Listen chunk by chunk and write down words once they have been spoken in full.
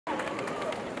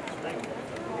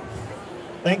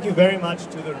Thank you very much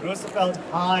to the Roosevelt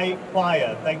High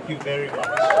Choir. Thank you very much.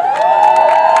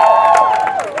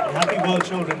 And happy World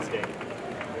Children's Day.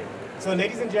 So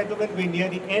ladies and gentlemen, we're near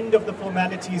the end of the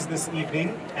formalities this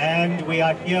evening, and we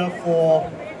are here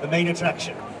for the main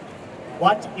attraction.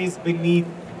 What is beneath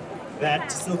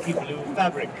that silky blue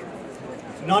fabric?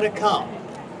 Not a cow.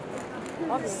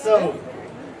 So,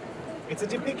 it's a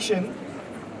depiction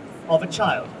of a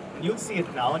child. You'll see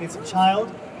it now, and it's a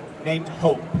child named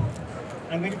Hope.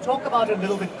 I'm going to talk about it a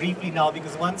little bit briefly now,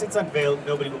 because once it's unveiled,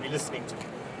 nobody will be listening to it.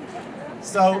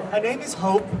 So, her name is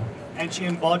Hope, and she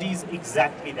embodies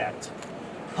exactly that.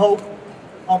 Hope,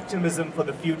 optimism for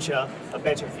the future, a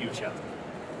better future.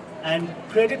 And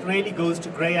credit really goes to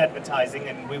Grey Advertising,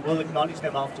 and we will acknowledge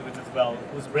them afterwards as well,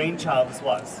 whose brainchild this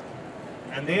was.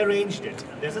 And they arranged it.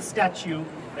 And there's a statue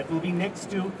that will be next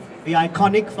to the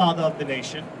iconic father of the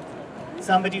nation,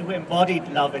 somebody who embodied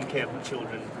love and care for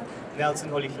children,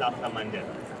 Nelson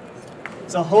Mandela.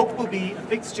 So Hope will be a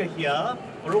fixture here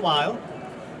for a while,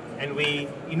 and we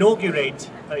inaugurate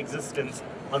her existence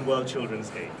on World Children's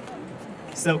Day.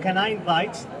 So can I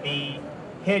invite the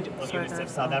head of UNICEF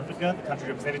South Africa, the country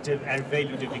representative,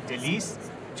 unveils,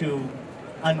 to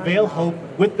unveil Hope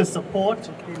with the support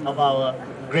of our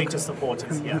greatest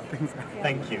supporters here.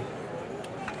 Thank you.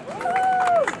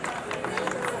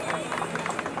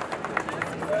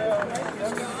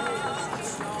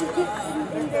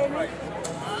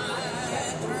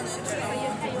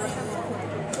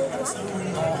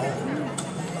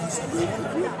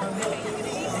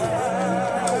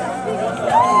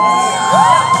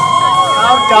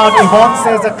 Countdown, Yvonne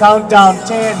says a countdown.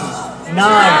 10,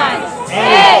 9,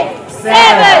 8,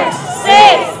 7,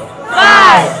 6,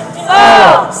 5,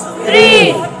 4,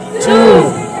 3, 2,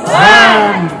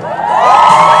 1.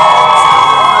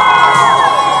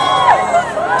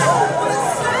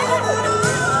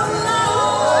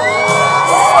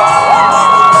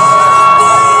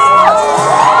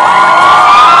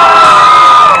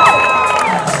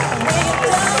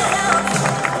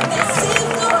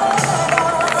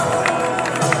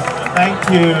 Thank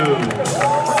you.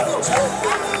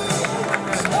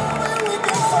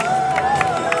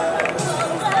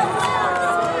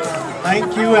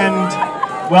 Thank you, and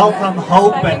welcome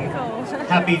Hope, and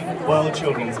happy World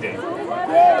Children's Day. Can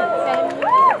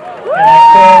I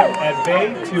call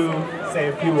Bay to say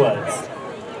a few words?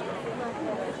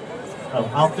 Oh,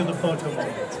 after the photo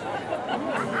moment.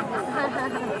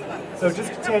 So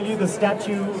just to tell you, the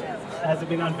statue has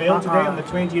been unveiled today on the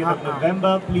 20th of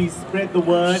November. Please spread the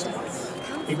word.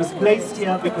 It was placed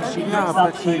here because she looks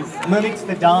up, she mimics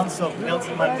the dance of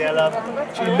Nelson Mandela.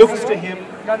 She looks to him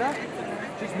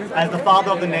as the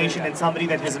father of the nation and somebody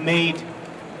that has made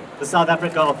the South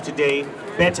Africa of today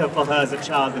better for her as a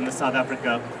child than the South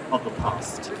Africa of the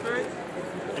past.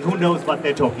 And who knows what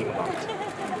they're talking about.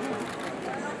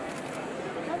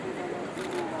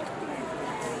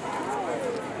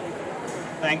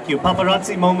 Thank you.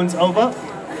 Paparazzi moment's over.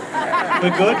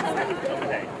 We're good?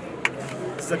 Okay.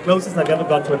 It's the closest I've ever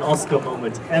got to an Oscar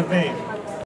moment. Ever.